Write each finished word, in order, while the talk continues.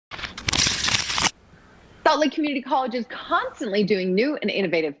Salt Lake Community College is constantly doing new and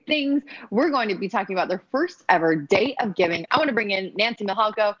innovative things. We're going to be talking about their first ever Day of Giving. I want to bring in Nancy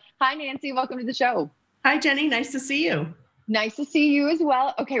Mihalko. Hi, Nancy. Welcome to the show. Hi, Jenny. Nice to see you. Nice to see you as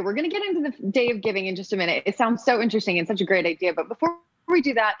well. Okay, we're going to get into the Day of Giving in just a minute. It sounds so interesting and such a great idea. But before we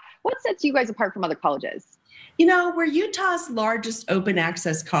do that, what sets you guys apart from other colleges? You know, we're Utah's largest open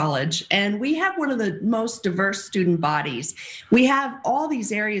access college, and we have one of the most diverse student bodies. We have all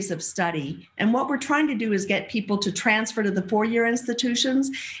these areas of study, and what we're trying to do is get people to transfer to the four-year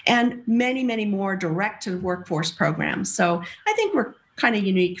institutions and many, many more direct to workforce programs. So I think we're kind of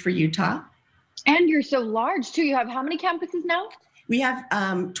unique for Utah. And you're so large, too. You have how many campuses now? We have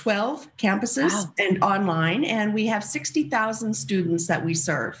 12 campuses and online, and we have 60,000 students that we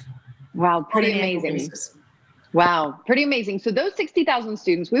serve. Wow, pretty amazing. Wow, pretty amazing. So those 60,000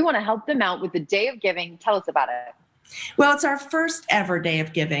 students, we want to help them out with the Day of Giving. Tell us about it. Well, it's our first ever Day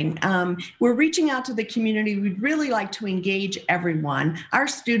of Giving. We're reaching out to the community. We'd really like to engage everyone. Our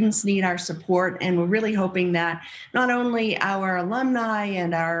students need our support, and we're really hoping that not only our alumni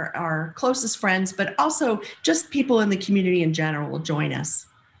and our closest friends, but also just people in the community in general will join us.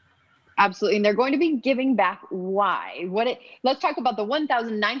 Absolutely. And they're going to be giving back. Why? Let's talk about the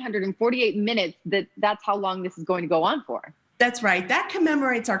 1,948 minutes that's how long this is going to go on for. That's right. That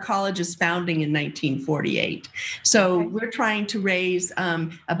commemorates our college's founding in 1948. So we're trying to raise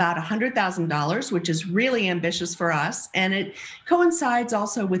about $100,000, which is really ambitious for us. And it coincides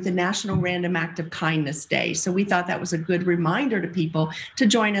also with the National Random Act of Kindness Day. So we thought that was a good reminder to people to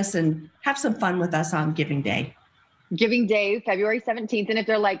join us and have some fun with us on Giving Day. Giving Day, February 17th. And if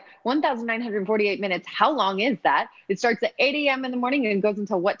they're like 1,948 minutes, how long is that? It starts at 8 a.m. in the morning and goes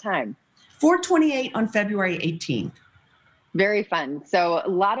until what time? 4:28 on February 18th. Very fun. So a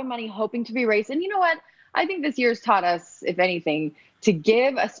lot of money hoping to be raised. And you know what? I think this year's taught us, if anything, to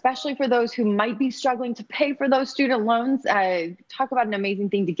give, especially for those who might be struggling to pay for those student loans. Talk about an amazing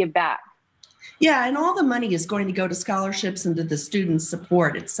thing to give back. Yeah, and all the money is going to go to scholarships and to the student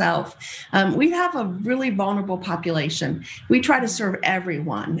support itself. We have a really vulnerable population. We try to serve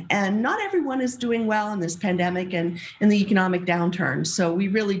everyone, and not everyone is doing well in this pandemic and in the economic downturn. So we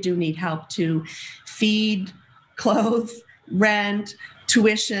really do need help to feed, clothe, rent,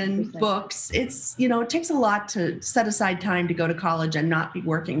 tuition, books. It takes a lot to set aside time to go to college and not be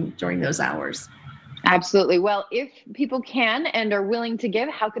working during those hours. Absolutely. Well, if people can and are willing to give,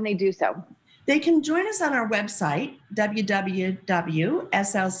 how can they do so? They can join us on our website,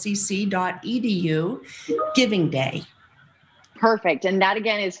 www.slcc.edu, Giving Day. Perfect. And that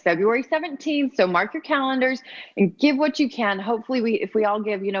again is February 17th. So mark your calendars and give what you can. Hopefully if we all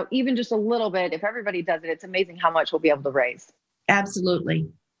give, even just a little bit, if everybody does it, it's amazing how much we'll be able to raise. Absolutely.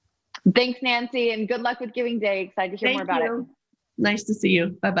 Thanks, Nancy, and good luck with Giving Day. Excited to hear more about it. Nice to see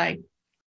you. Bye-bye.